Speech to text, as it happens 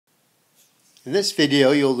In this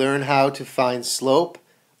video, you'll learn how to find slope,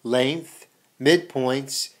 length,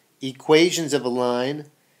 midpoints, equations of a line,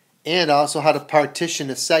 and also how to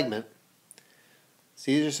partition a segment.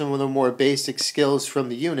 So these are some of the more basic skills from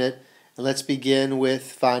the unit, and let's begin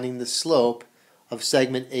with finding the slope of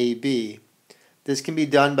segment AB. This can be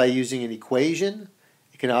done by using an equation.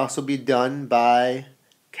 It can also be done by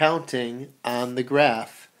counting on the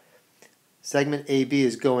graph. Segment AB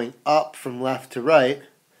is going up from left to right,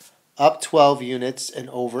 up 12 units and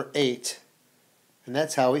over 8. And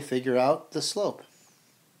that's how we figure out the slope.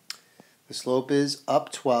 The slope is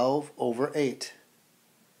up 12 over 8.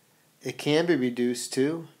 It can be reduced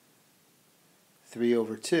to 3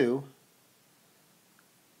 over 2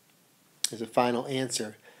 as a final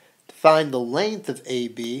answer. To find the length of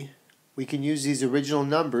AB, we can use these original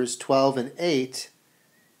numbers, 12 and 8,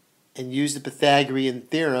 and use the Pythagorean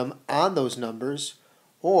theorem on those numbers,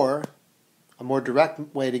 or a more direct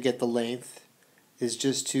way to get the length is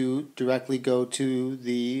just to directly go to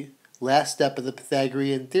the last step of the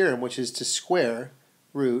Pythagorean theorem, which is to square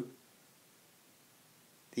root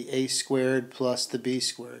the a squared plus the b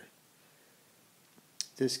squared.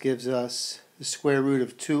 This gives us the square root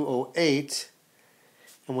of 208,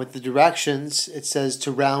 and with the directions it says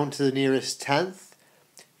to round to the nearest tenth.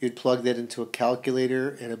 You'd plug that into a calculator,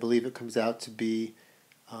 and I believe it comes out to be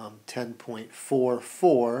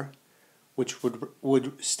 10.44, which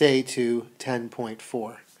would stay to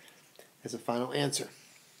 10.4 as a final answer.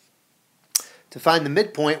 To find the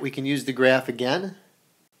midpoint, we can use the graph again,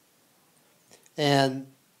 and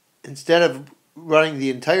instead of running the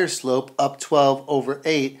entire slope up 12 over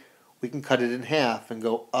 8, we can cut it in half and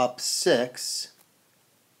go up 6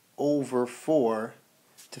 over 4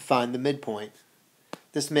 to find the midpoint.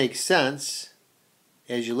 This makes sense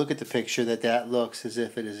as you look at the picture that looks as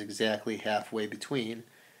if it is exactly halfway between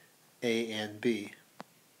A and B.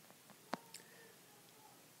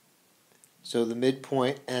 So the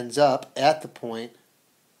midpoint ends up at the point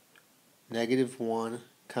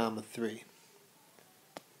 -1, 3.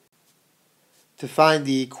 To find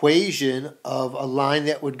the equation of a line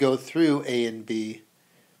that would go through A and B,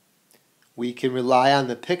 we can rely on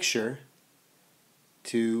the picture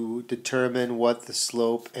to determine what the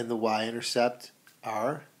slope and the y-intercept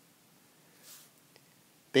are.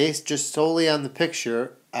 Based just solely on the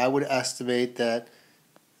picture, I would estimate that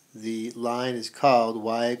the line is called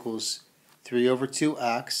y equals 3 over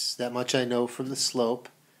 2x. That much I know from the slope,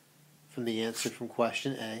 from the answer from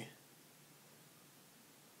question A.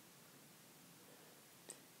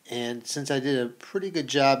 And since I did a pretty good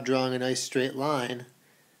job drawing a nice straight line,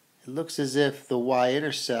 it looks as if the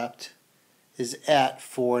y-intercept is at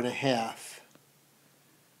 4.5.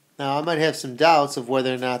 Now I might have some doubts of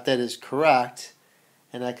whether or not that is correct,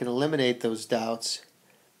 and I can eliminate those doubts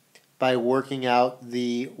by working out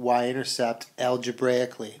the y-intercept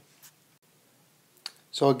algebraically.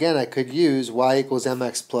 So again, I could use y equals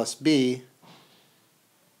mx plus b,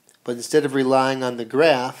 but instead of relying on the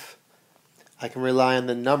graph, I can rely on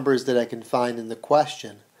the numbers that I can find in the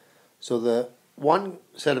question. So the one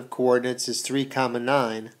set of coordinates is 3,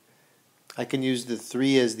 9. I can use the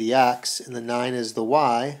 3 as the x and the 9 as the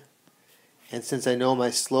y, and since I know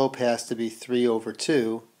my slope has to be 3 over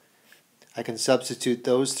 2, I can substitute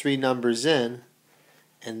those 3 numbers in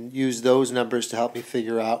and use those numbers to help me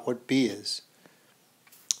figure out what b is.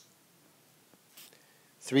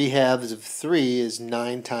 3/2 of 3 is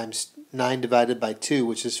 9 divided by 2,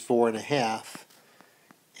 which is 4.5.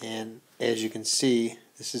 And as you can see,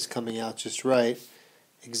 this is coming out just right.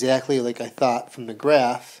 Exactly like I thought from the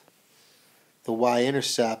graph, the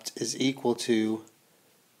y-intercept is equal to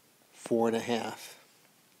 4.5.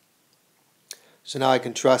 So now I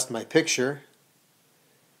can trust my picture,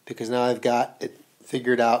 because now I've got it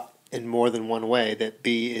figured out in more than one way that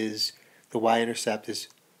b is, the y-intercept is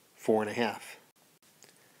 4.5.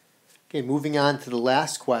 Okay, moving on to the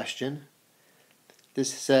last question.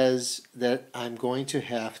 This says that I'm going to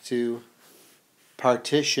have to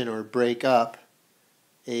partition or break up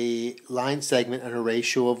a line segment on a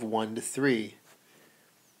ratio of 1 to 3.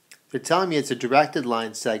 They're telling me it's a directed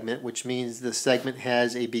line segment, which means the segment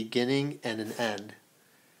has a beginning and an end.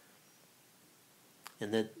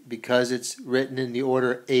 And that because it's written in the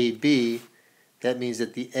order AB, that means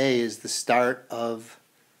that the A is the start of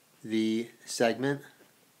the segment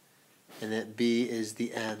and that B is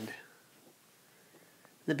the end.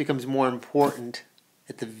 That becomes more important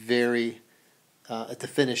at the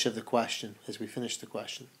finish of the question, as we finish the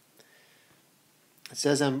question. It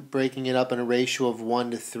says I'm breaking it up in a ratio of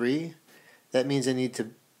 1 to 3. That means I need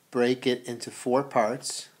to break it into 4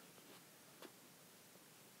 parts.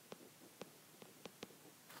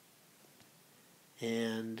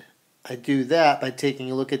 And I do that by taking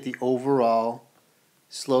a look at the overall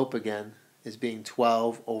slope again as being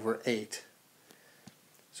 12 over 8.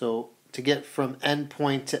 So to get from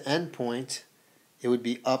endpoint to endpoint, it would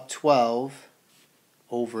be up 12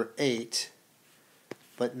 over 8.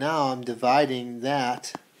 But now I'm dividing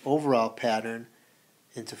that overall pattern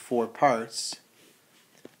into 4 parts.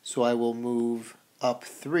 So I will move up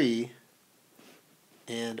 3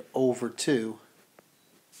 and over 2.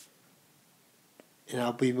 And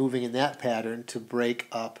I'll be moving in that pattern to break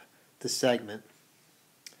up the segment.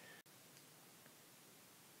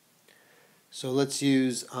 So let's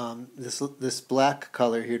use this black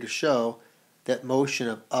color here to show that motion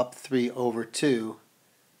of up 3 over 2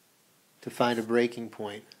 to find a breaking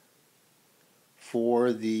point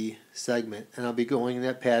for the segment. And I'll be going in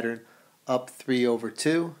that pattern up 3 over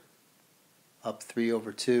 2, up 3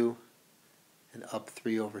 over 2, and up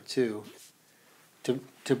 3 over 2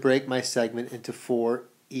 to break my segment into 4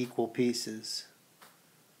 equal pieces.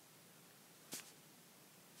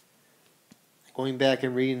 Going back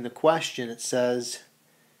and reading the question, it says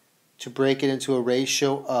to break it into a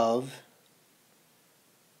ratio of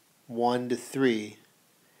 1 to 3.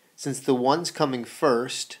 Since the 1's coming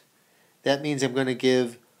first, that means I'm going to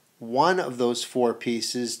give one of those 4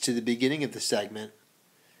 pieces to the beginning of the segment.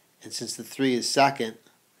 And since the 3 is second,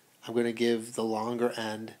 I'm going to give the longer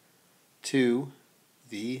end to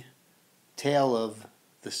the tail of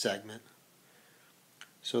the segment.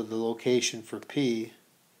 So the location for P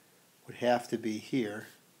would have to be here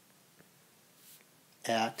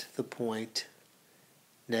at the point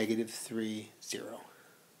 -3, 0.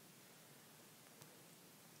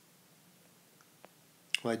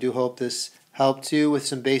 Well, I do hope this helped you with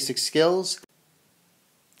some basic skills.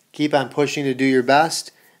 Keep on pushing to do your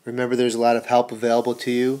best. Remember, there's a lot of help available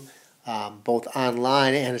to you, both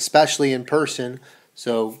online and especially in person.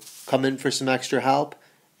 So come in for some extra help.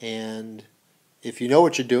 And if you know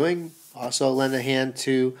what you're doing, also lend a hand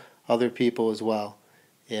to other people as well,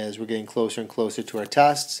 as we're getting closer and closer to our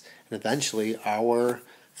tests and eventually our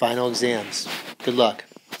final exams. Good luck.